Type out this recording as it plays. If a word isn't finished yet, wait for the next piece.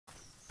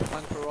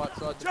One for right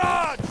side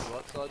defense.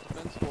 Right side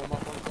defense. Form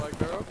up on flag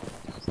bearer.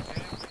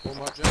 Form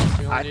up, gents.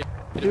 We only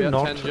need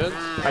about 10 gents.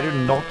 I do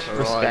not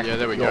respect yeah,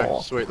 there we go.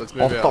 your Sweet, let's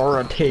move out.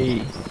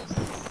 authority.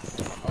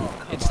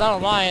 It's not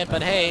a lion,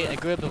 but hey, a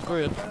group of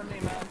group.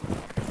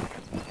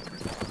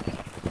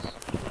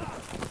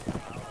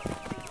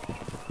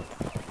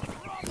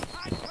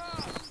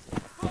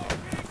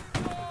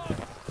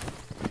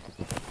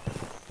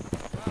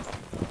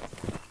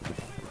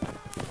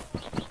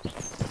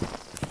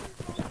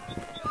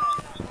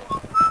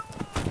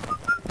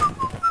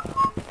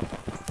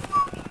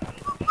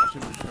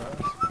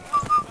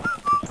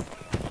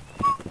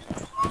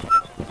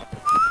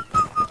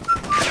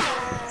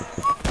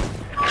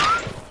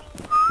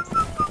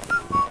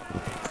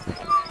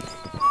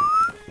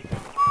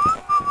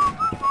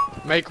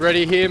 Make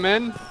ready here,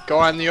 men.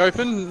 Guy in the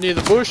open, near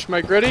the bush.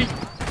 Make ready.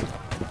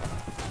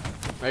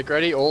 Make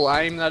ready. All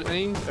aim, that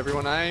means.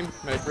 Everyone aim.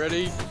 Make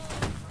ready.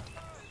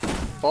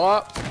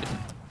 Fire.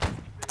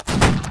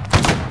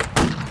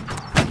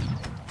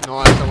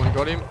 Nice, someone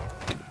got him.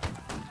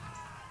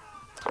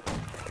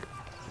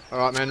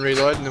 Alright, man,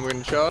 reload and then we're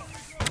going to charge.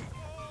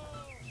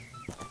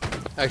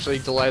 Actually,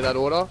 delay that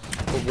order.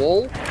 The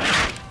wall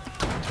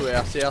to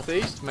our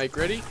southeast. Make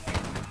ready.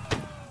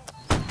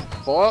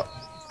 Fire.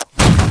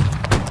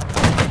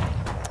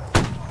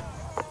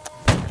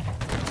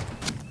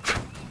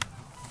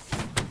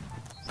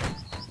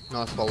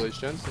 Nice foliage,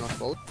 gents. Nice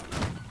foliage.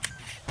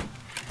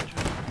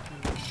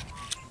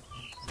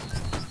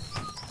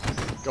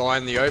 Guy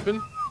in the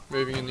open.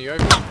 Moving in the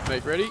open.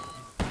 Make ready.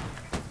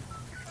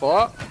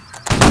 Fire.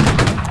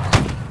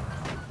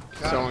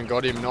 Someone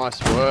got him.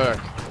 Nice work.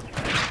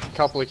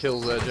 Couple of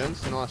kills there,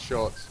 gents. Nice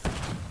shots.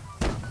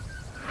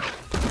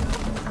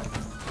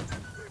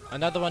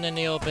 Another one in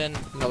the open.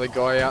 Another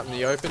guy out in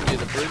the open near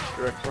the bridge.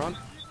 Direct front.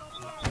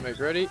 Make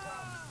ready.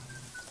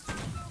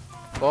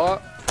 Fire.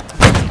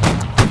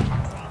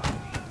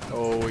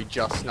 Oh, he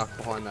just snuck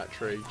behind that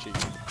tree. Gee.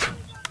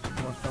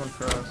 One's coming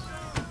for us.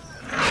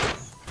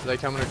 Are they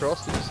coming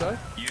across, did you say?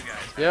 You guys.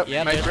 Yep,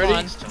 Yep, make there's ready.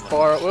 one.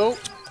 Fire at will.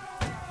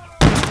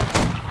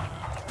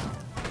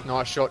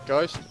 Nice shot,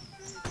 Ghost.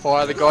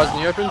 Fire the guys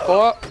in the open.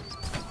 Fire.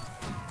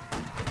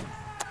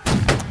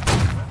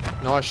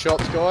 Nice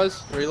shots,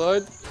 guys.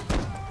 Reload.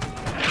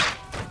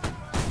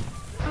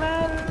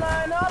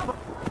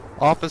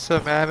 Officer,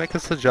 may I make a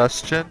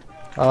suggestion?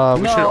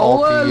 We should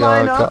all be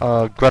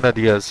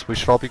grenadiers. We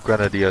should all be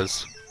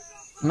grenadiers.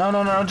 No,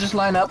 just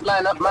line up,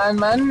 man,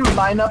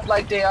 line up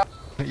like they are.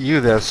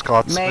 You there,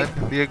 Scotsman.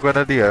 Be a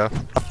grenadier.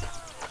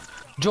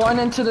 Join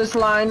into this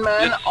line,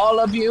 man, all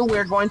of you,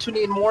 we're going to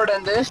need more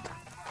than this.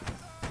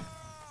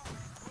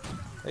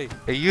 Hey,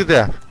 you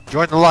there.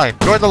 Join the line.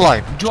 Join the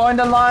line. Join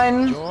the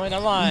line. Join the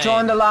line.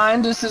 Join the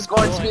line, this is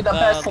going to be the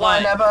best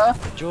line ever.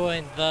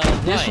 Join the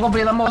This line. will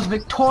be the most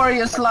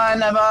victorious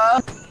line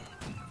ever.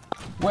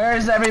 Where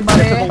is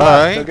everybody?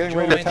 Alright. Join the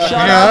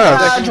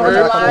line, join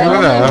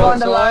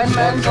the line,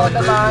 man, join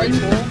the line.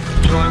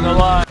 Join the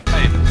line.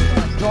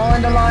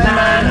 Join the line,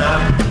 man.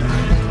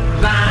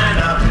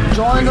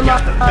 Join the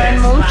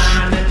line, Mooch.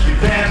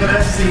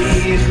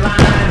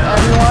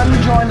 Everyone,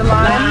 join the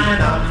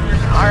line.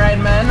 Alright,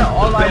 man,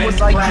 all I would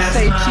like to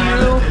say to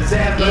you is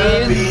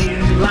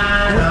goodbye.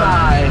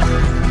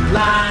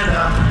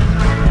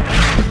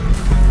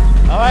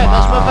 Alright,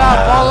 let's move out.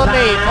 Follow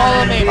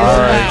me. Move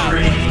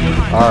out.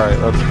 Alright,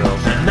 let's go.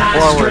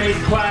 Forward.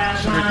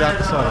 Straight down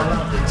the center.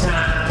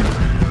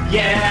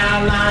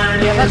 Yeah,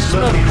 let's just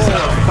move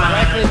forward.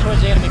 Directly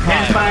towards the enemy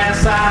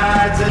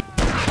fire.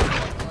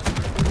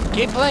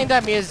 Keep playing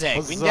that music.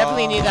 We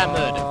definitely need that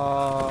mood.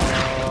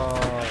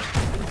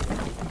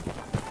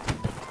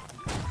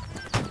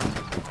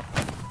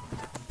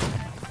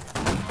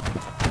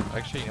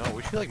 Actually, you know,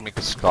 we should like make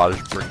a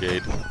Scottish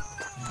brigade.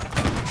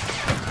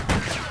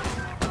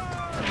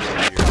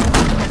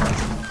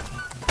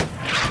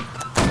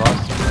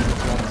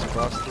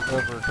 Across the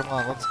river. Come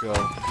on, let's go.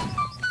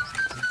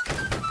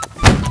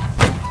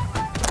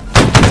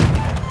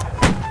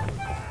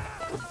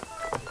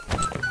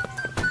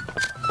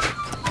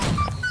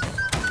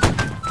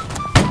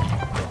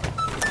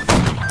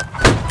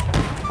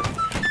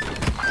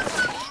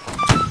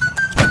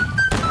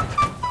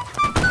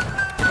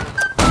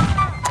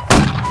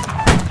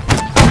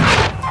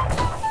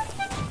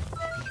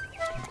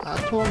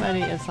 Too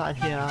many inside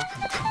here.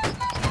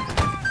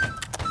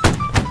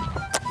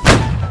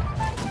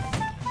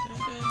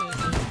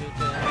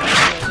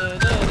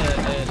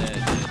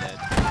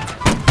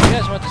 You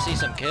guys want to see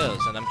some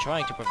kills, and I'm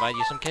trying to provide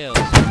you some kills.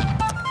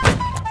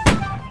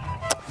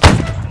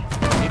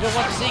 People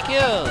want to see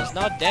kills,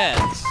 not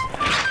deaths.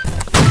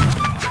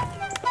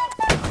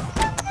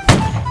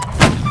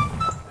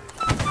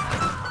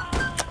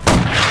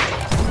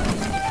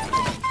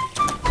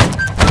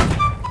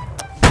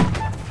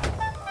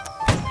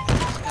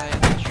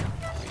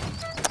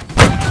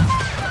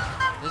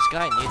 This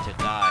guy needs to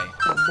die.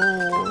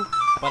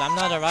 But I'm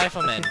not a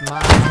rifleman.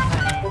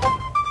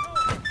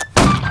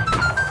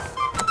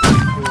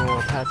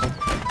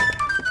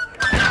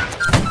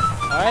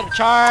 Alright,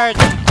 charge!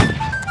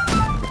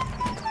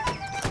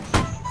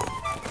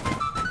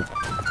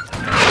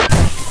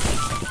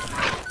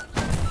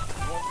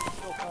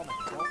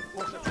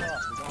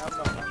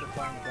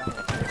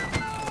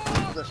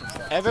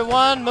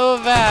 Everyone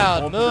move out!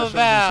 Hold Move positions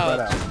and spread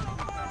out! out.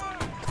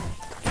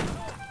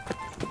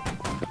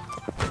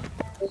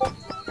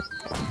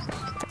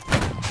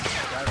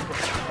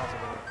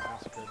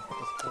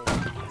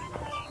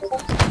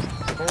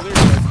 Hold your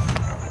shit.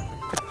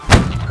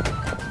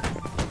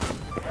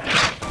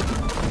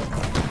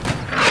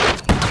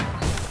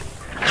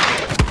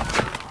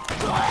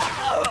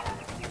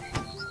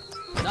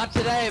 Not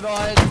today,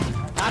 boys.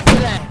 Not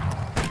today.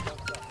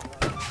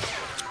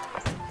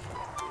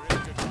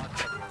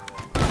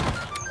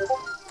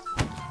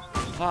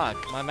 Fuck,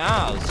 my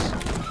mouse.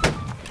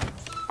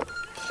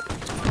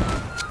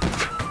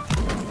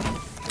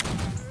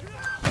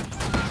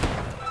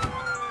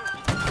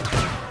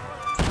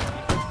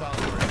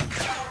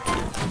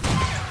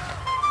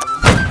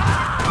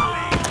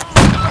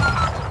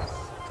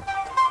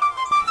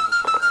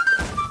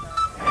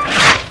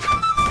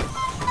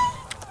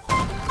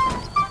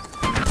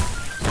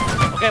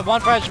 Okay,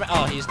 one Frenchman.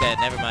 Oh, he's dead.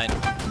 Never mind.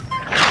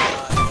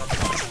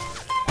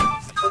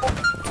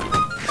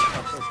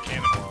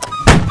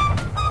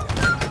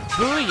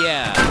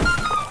 Booyah!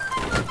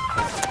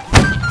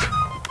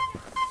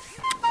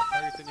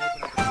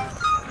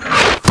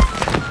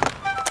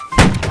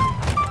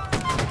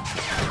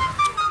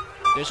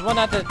 There's one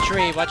at the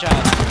tree. Watch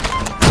out.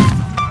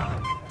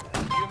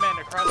 You men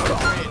across the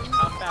bridge,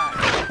 come back,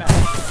 come back.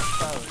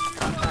 Foes,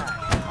 come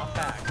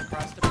back,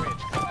 across the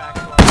bridge, come back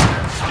to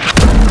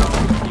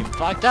our... You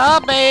fucked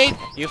up, mate!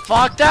 You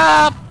fucked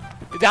up!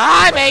 You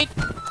die, mate!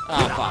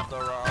 Oh, fuck. The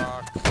rocks.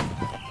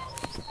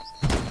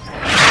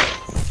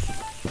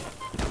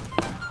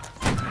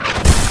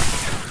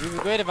 It would be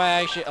great if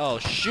I actually... Oh,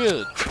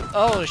 shoot!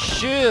 Oh,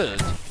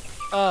 shoot!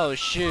 Oh,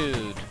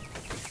 shoot!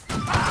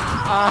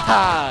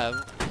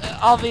 Ah!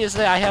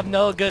 Obviously, I have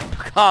no good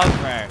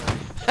cover.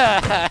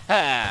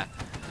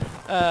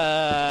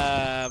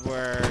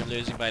 We're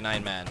losing by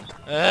 9 men.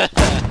 Yep,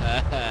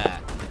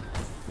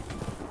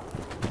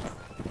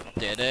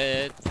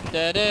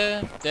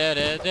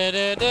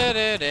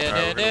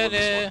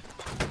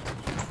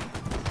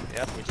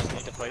 we just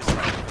need to play some.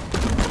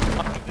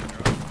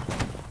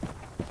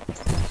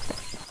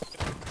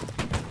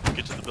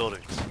 Get to the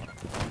buildings.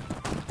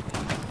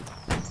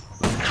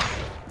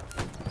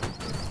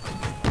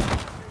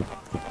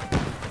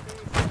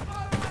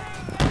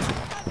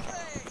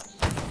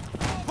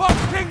 For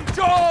King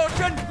George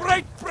and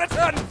Great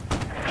Britain!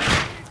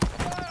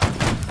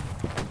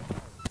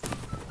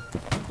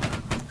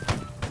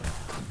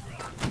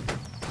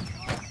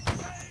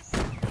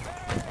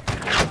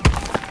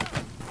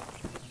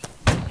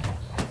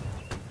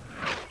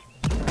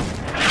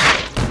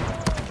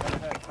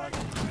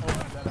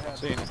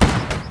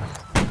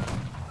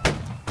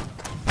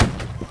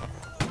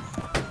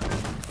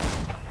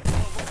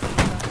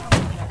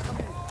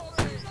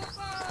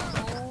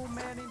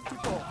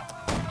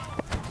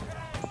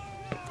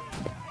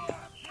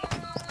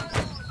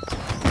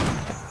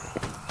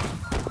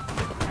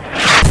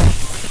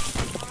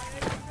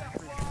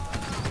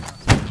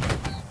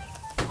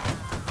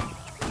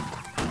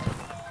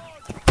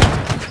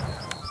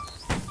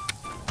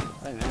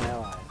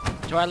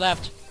 To our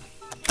left.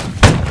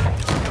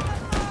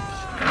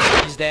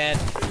 He's dead.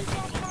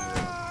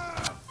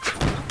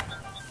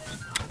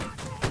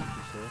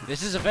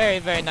 This is a very,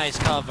 very nice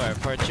cover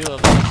for 2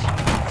 of us.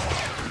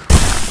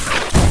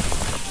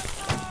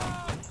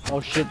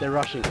 Oh shit, they're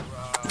rushing. Go,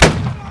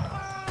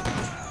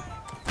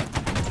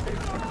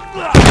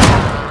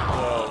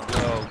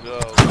 go, go,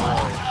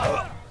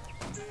 go.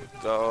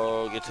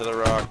 Go, get to the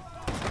rock.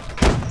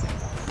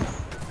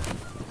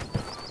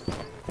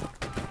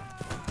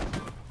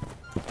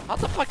 How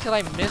the fuck did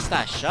I miss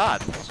that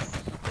shot?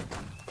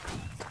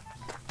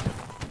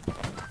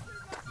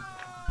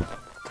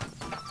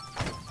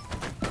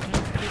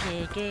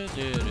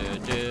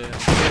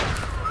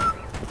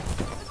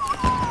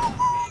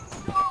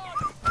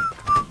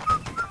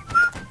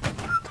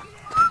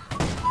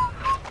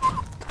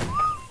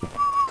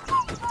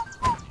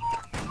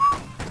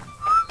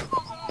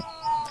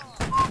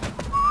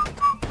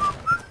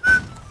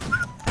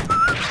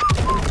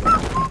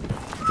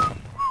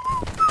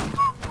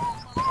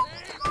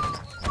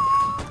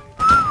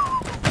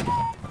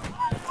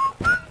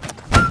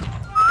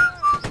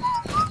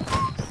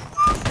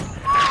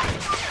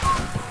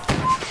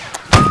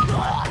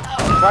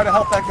 Try to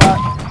help that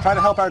guy. Try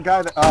to help our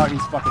guy that. Oh,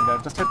 he's fucking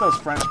dead. Just hit those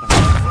Frenchmen.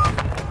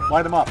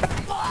 Light them up.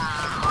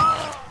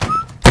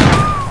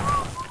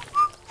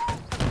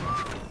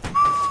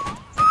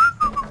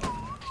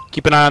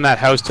 Keep an eye on that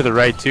house to the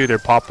right too. They're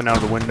popping out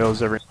of the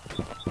windows every.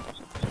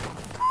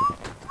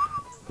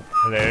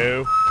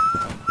 Hello.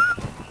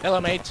 Hello,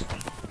 mate.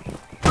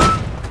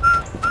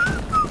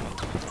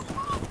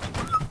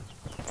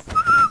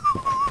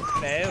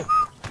 No.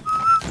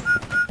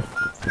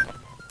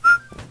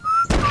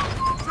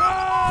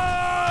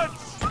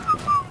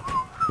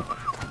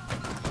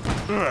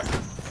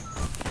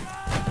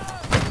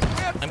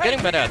 I'm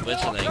getting better at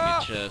whistling,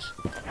 it's just...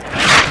 I'm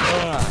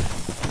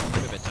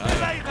a bit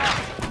tired.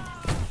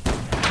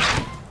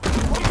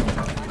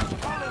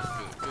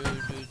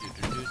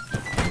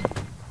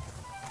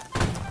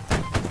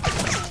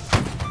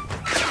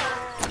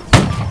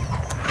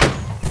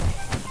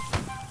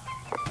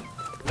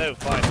 no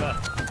fighter.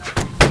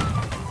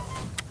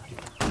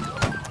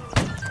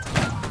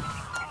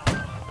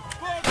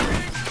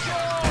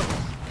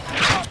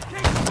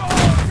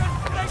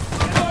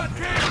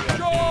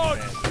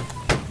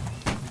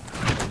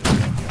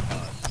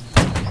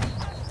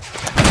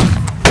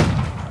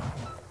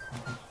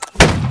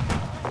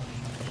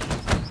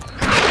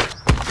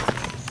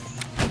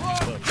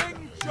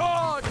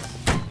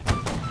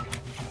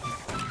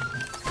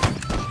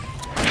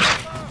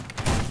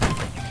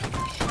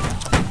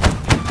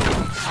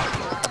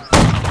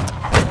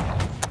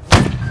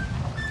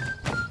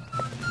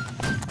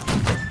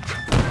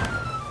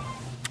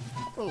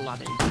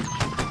 Bloody.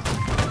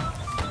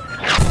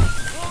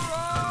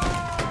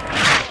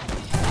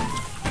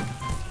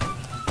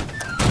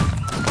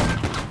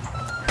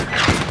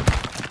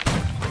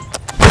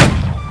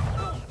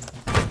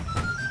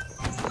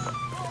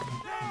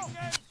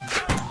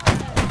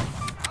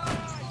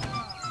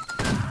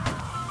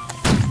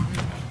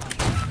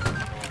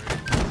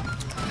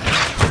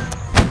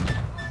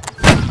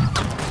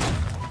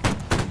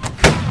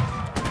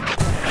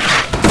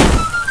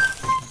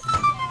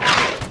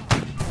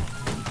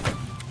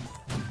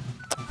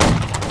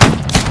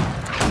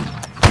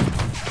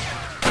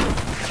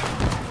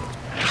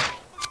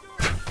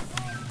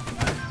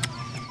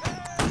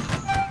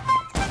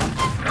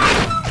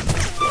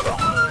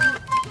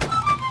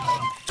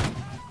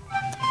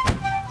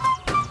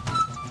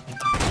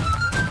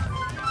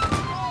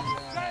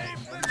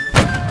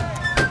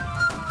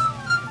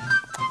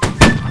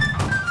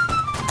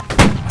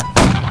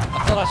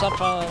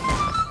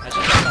 I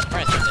just saw some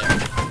French in there.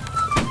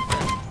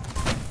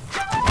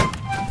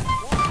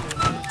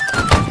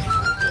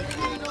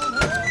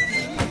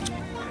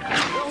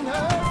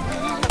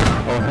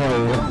 Oh,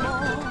 hell yeah.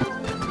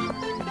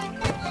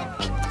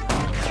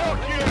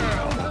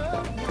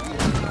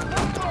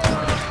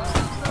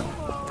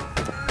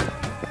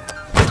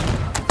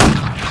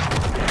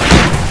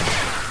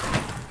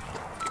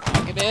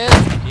 Fucking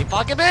missed! You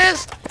fucking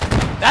missed!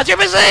 That's your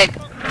mistake!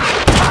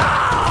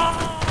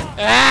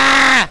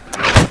 Ah!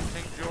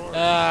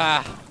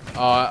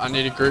 I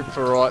need a group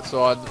for right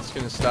side that's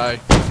gonna stay.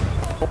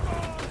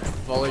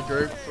 Volley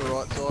group for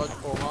right side,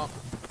 form up.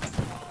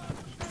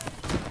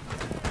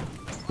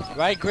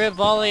 Right group,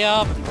 volley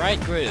up. Right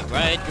group,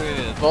 right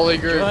group. Volley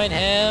group. Join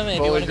him if you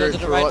Volley want to go group to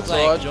the for right right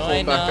flank. side,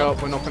 Join form back him.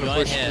 up, we're not gonna Join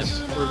push him. this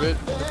for a bit.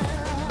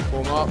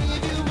 Form up.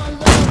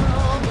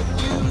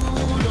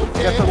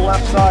 Get to the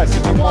left side.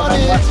 61 on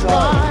the left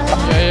side.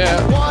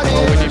 Yeah.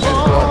 Oh, we need to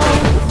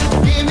right.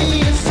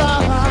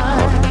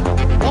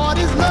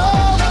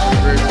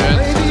 Group, man.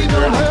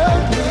 Group.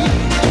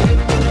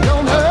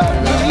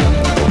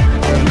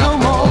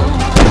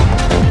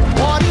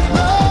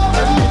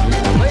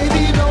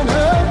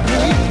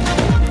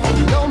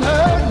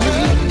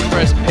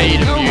 Press P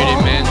to mute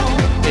him, man.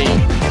 P.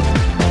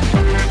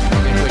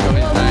 And click on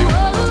his name.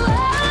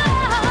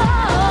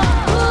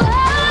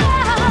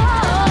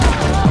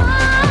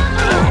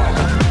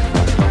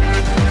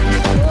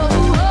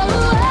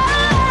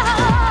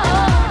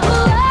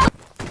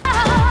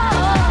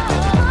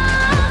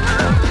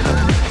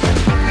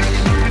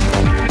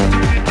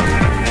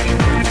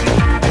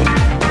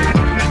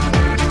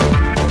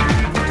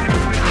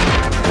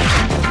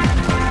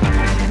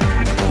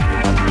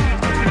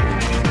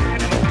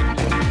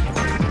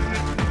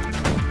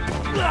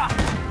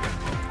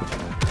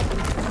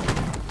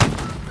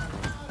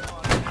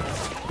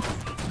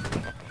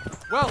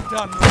 Well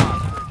done, Ron.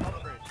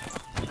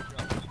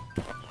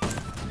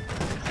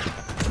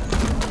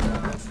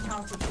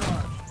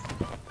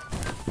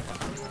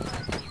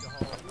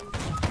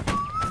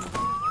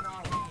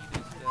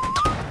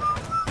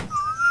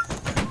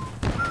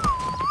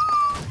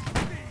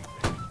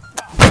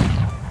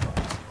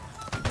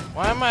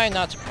 Why am I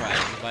not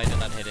surprised if I do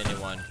not hit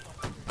anyone?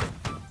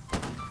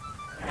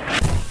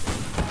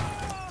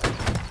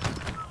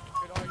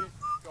 Could I get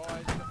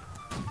guys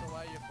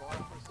delay your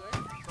fire for a sec?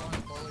 Try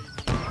and volley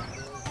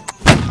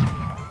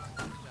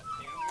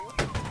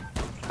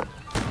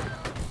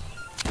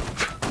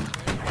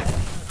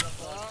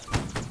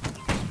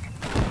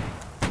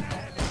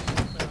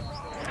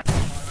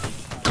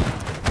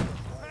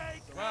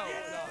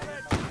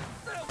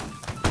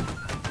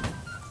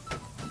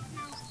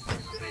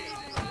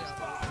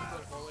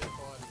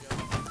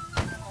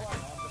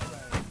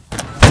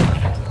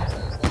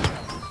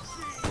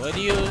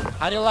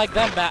How do you like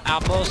them,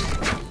 apples?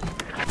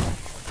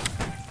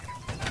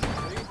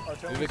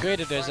 We've agreed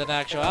that there's an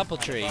actual apple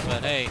tree,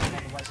 but hey,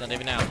 it's not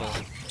even apple.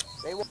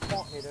 They won't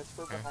hit us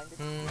for behind it.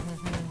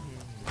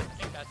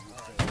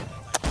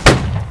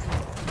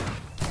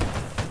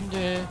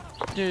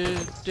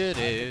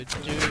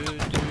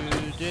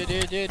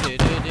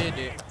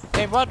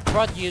 Hey, what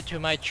brought you to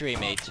my tree,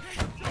 mate?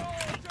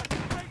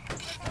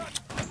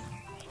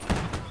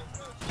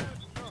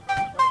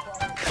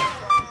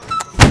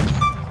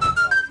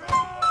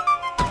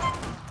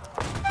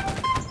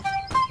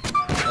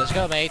 Let's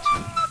go, mate.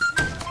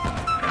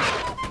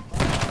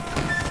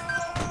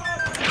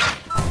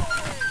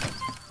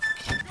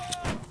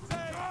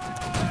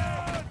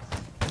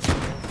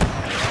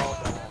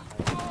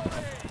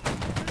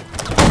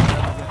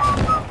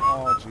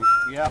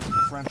 Yeah, the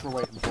French were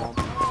waiting for him.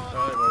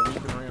 Alright, well, we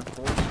can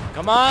reinforce.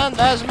 Come on,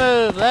 let's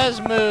move, let's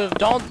move.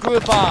 Don't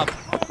group up.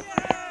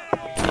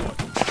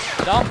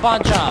 Don't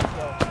bunch up.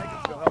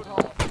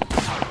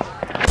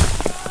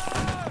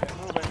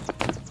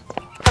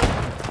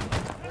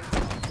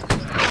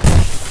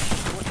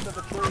 Push to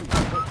the trees,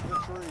 push to the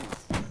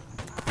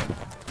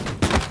trees.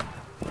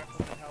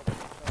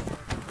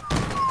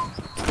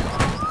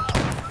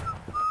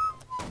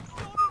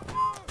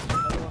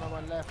 Everyone on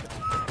my left.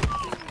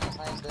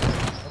 Behind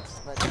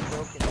that's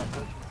broken, that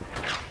broken.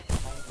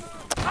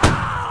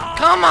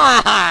 Come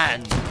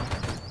on!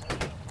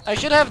 I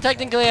should have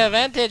technically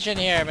advantage in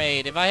here,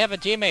 mate, if I have a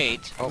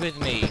teammate with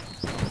me.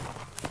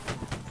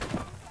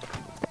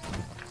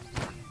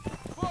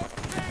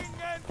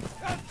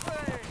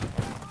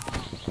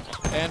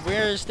 And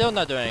we're still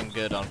not doing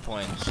good on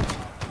points.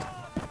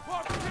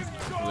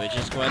 Which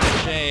is quite a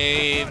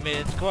shame.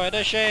 It's quite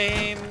a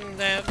shame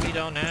that we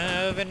don't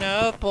have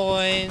enough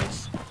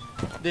points.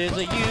 There's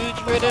a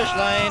huge British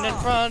line in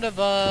front of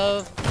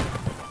us.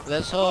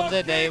 Let's hope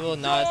that they will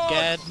not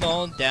get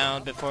mown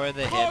down before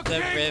they hit the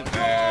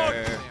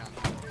river.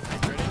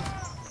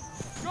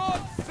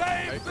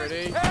 Make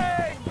ready.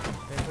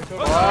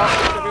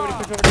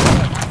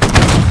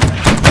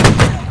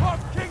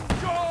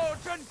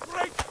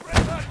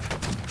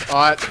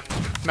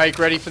 Alright, make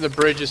ready for the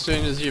bridge as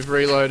soon as you've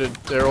reloaded.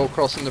 They're all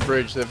crossing the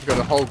bridge. They've got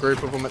a whole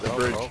group of them at the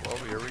bridge. Oh,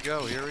 here we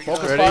go, here we go.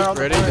 Focus fire on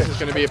the Ready? bridge. This is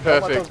going to be a Don't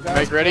let perfect. those guys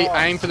Make ready. cross.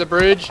 Aim for the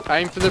bridge.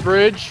 Aim for the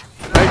bridge.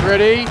 Make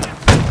ready.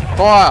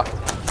 Fire.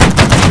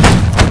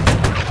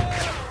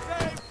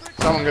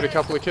 Someone got a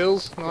couple of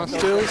kills. Nice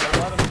kills.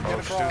 Let them get Oh,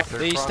 across. shoot, they're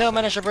They crossing. still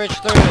managed to bridge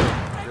through.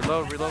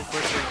 Reload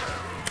quickly.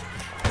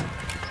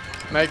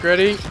 Make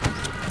ready.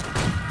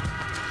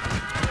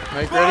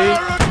 Make ready.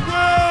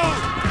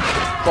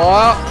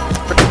 Fire.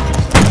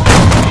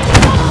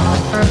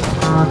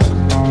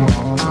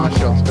 Nice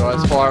shots,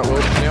 guys. Fire at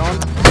will from now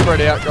on.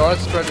 Spread out, guys.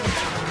 Spread.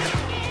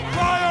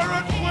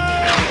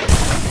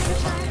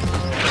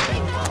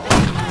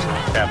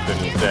 Captain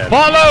is dead.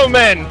 Follow,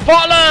 men!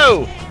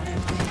 Follow!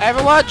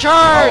 Everyone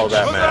charge! Follow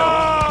that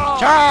man.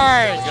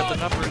 Charge! We got the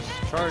numbers.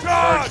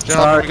 Charge.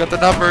 Gentlemen, we got the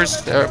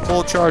numbers. They're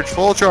full charge.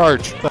 Full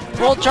charge.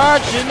 Full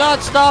charge, do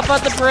not stop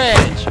at the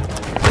bridge!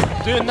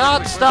 Do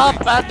not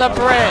stop at the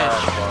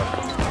bridge!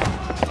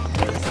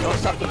 Don't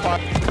stop the fire.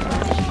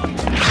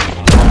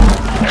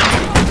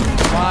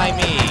 Why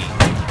me?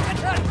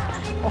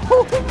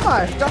 Oh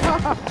my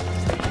god!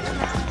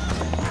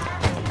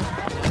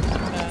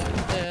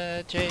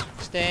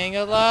 Staying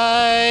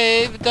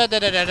alive! Da da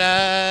da da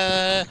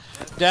da!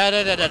 Da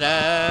da da da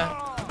da!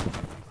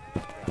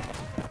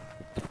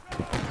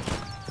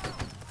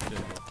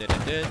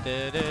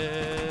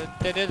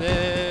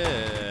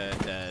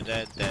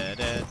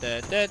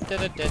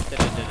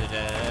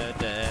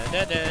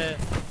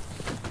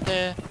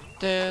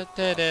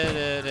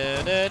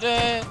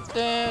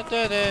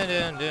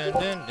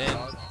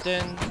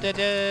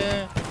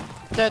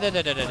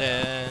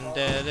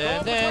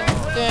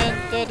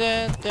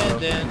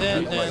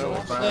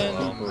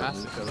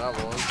 Massacre that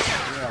was.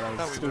 Yeah,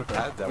 that was stupid.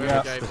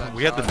 Whoever gave that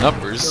We had the charge.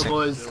 numbers.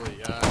 Silly,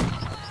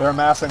 They're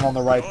massing on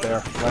the right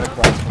there, right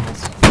across from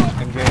us.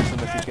 Engage them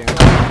if you can.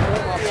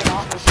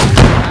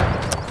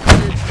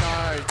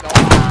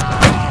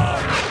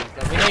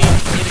 We need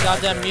the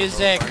goddamn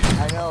music.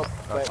 I know,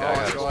 but Okay,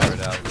 I gotta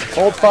spread out.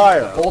 Hold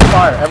fire, hold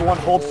fire. Everyone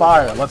hold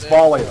fire. Let's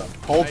volley them.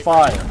 Hold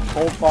fire,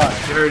 hold fire.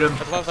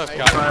 I love those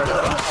guys.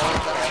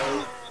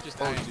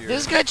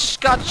 This guy just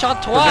got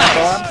shot Present twice.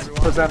 arms,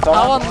 present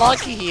How arms,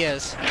 unlucky he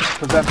is.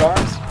 present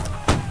arms.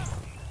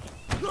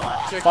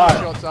 Check Fire.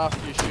 your shots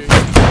after you shoot.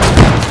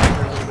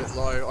 They're a little bit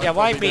low. Yeah,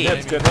 why I'd probably be? be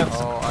Hits, good hits.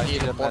 Oh, I near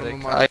need the a bottom of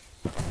medic. my...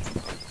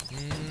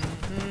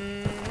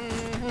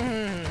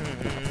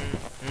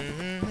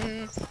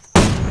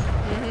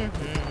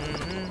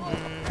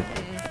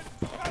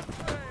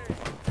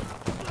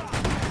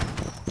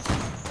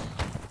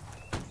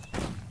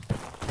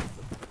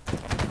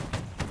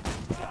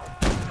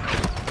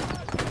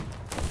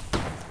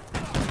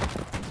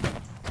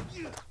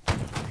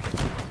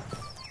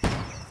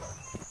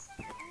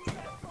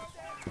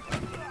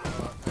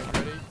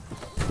 Ready?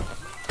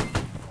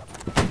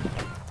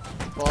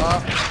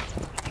 Fire.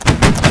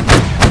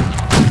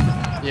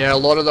 Yeah, a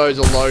lot of those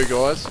are low,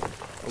 guys.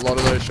 A lot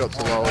of those shots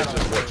are low. I was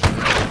just watching.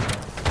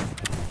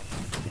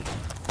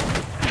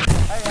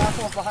 Hey,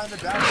 assholes behind the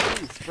down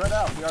trees. Spread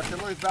out. The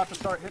artillery's about to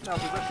start hitting our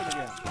position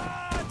again.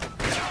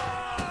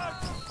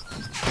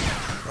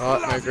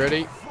 Right, make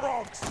ready.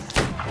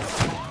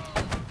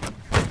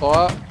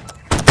 Fire.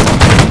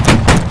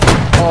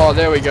 Oh,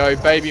 there we go.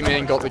 Baby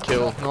man got the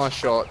kill. Nice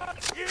shot.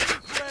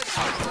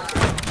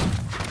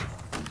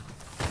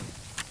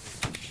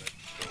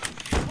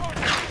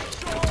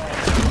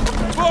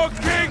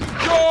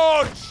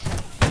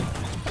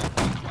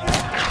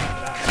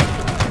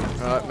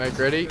 Right, make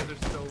ready.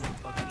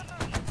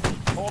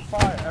 Hold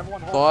fire.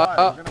 Everyone hold Fire.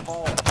 fire. We're gonna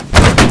follow.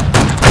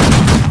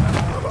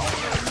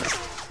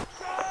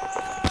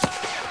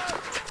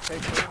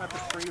 Take aim at the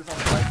trees on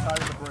the right side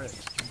of the bridge.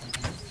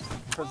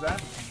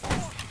 Present.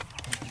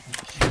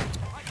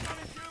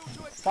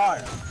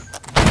 Fire.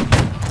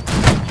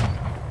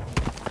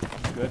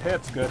 Good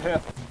hits, good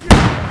hit.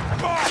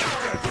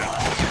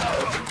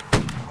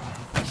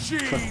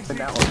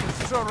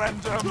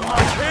 Surrender,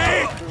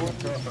 monkey!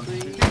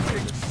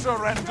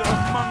 Surrender,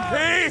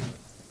 monkey!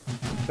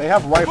 They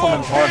have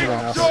riflemen targeting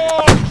us.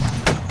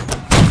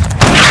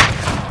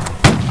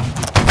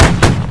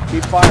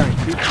 Keep firing,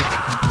 keep...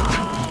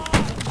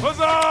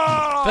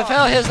 Huzzah!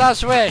 Fulfill his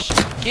last wish.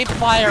 Keep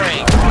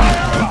firing.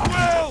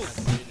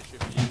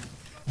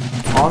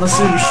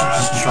 Honestly, we should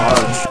just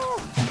charge.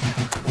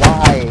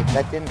 Why?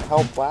 That didn't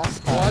help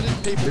last time. Why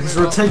did people Because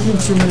we're taking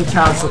too many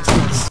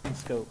casualties.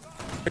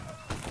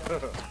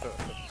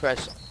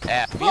 Press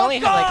F. We only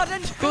have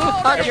like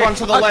 200. Everyone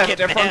to the left,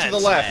 fucking everyone to the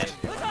heads,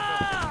 left.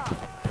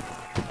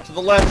 man. To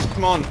the left,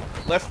 come on.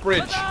 Left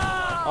bridge.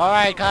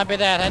 Alright, copy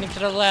that. Heading to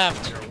the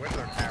left.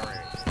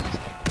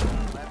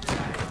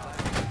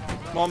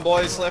 Come on,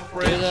 boys, left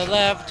bridge. To the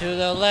left, to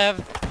the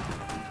left.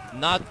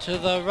 Not to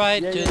the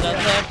right, to the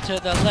left, to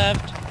the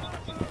left.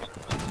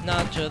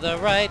 Not to the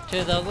right,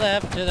 to the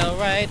left, to the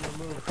right.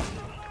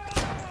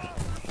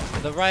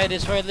 The right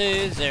is for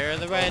loser,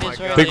 the right is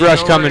for loser. Big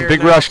rush coming,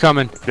 big rush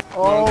coming.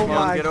 Oh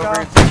my Get god. over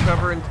and take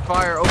cover and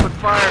fire. Open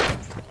fire.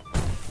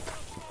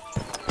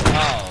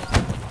 Oh.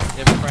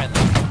 They're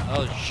friendly.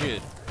 Oh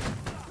shoot.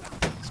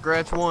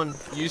 Scratch one.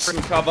 Use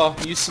some cover,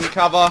 use some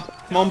cover.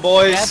 Come on,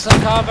 boys. Get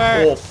some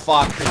cover. Oh,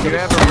 fuck. If you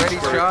have a ready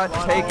shot,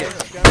 take it.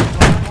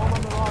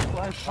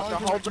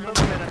 Hold the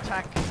movement and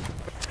attack.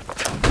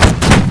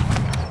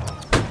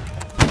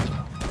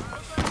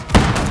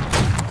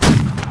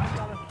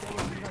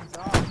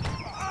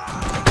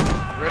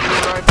 Ready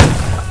your rifle.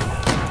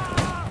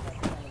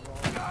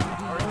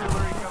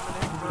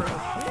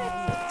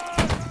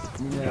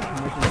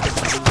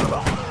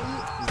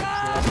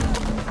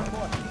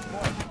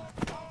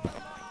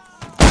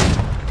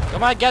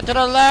 Come on, get to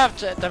the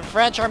left. The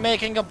French are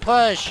making a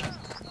push.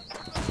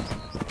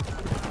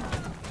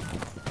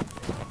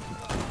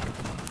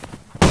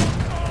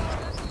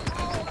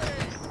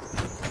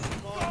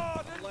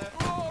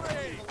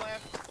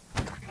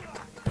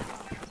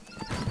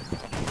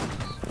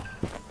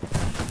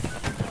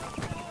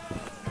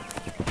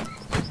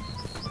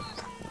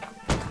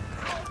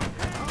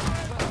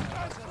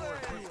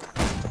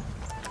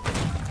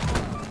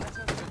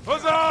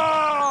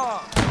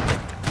 Huzzah!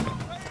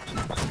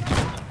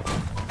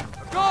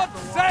 God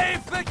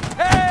save the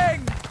king!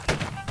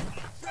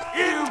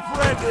 You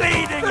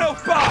bleeding little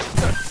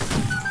bastards!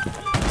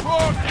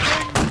 For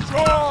King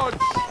George!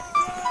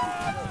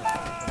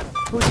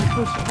 Push,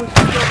 go,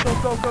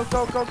 go, go, go,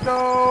 go, go, go!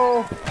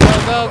 Go,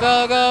 go, go,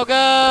 go,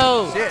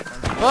 go! Shit.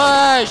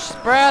 Push!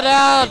 Spread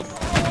out!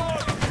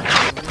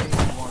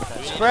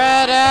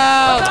 Spread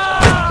out!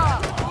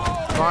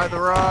 Fire the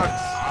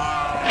rocks.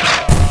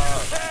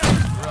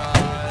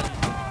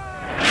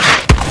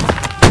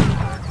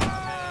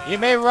 You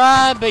may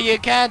run, but you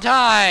can't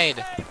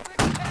hide.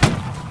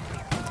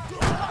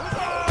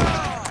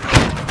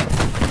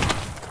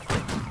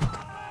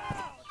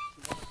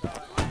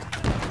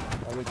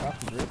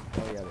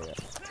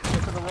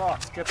 Get to the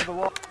rocks, get to the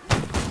rocks.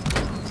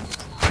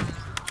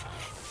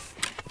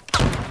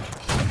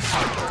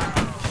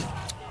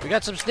 We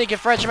got some sneaky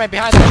Frenchmen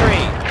behind the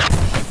tree.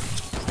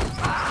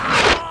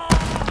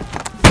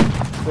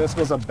 This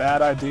was a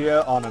bad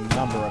idea on a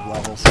number of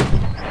levels.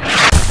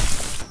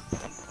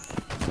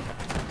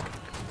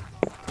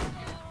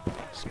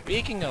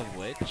 Speaking of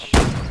which,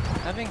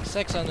 having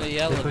sex on the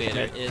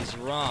elevator is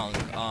wrong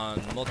on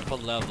multiple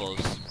levels.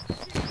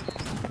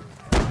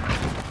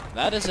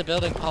 That is a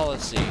building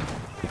policy.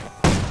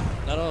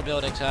 Not all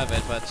buildings have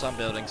it, but some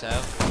buildings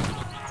have.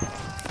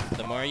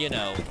 The more you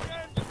know.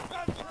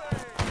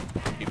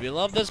 If you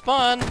love this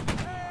pun,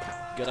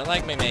 gonna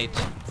like me, mate.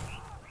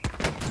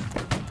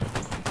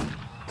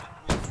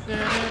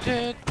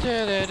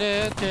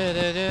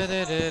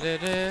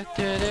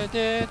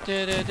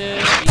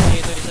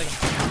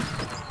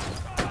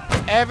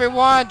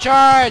 Everyone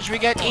charge! We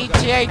get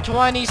ETA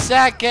 20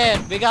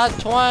 seconds! We got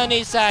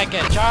 20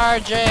 seconds!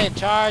 Charge in!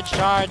 Charge,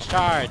 charge,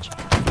 charge!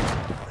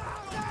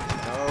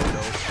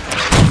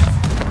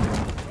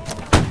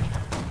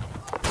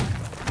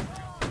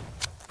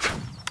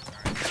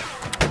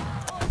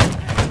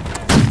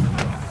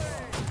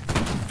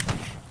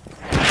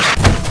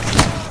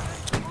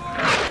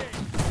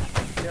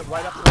 Get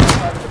right up to the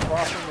side of the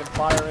crossing and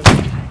fire it.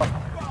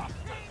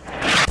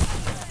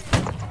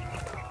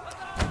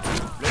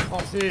 Les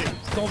Français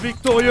sont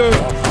victorieux!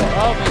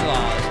 Oh, we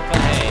lost,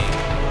 but hey.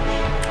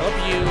 Hope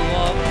you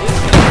love this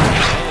video.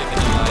 If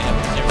you have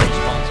zero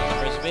response on the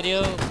first video.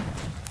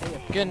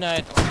 Good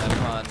night, have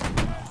fun.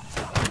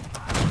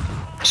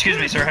 Excuse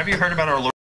me, sir, have you heard about our Lord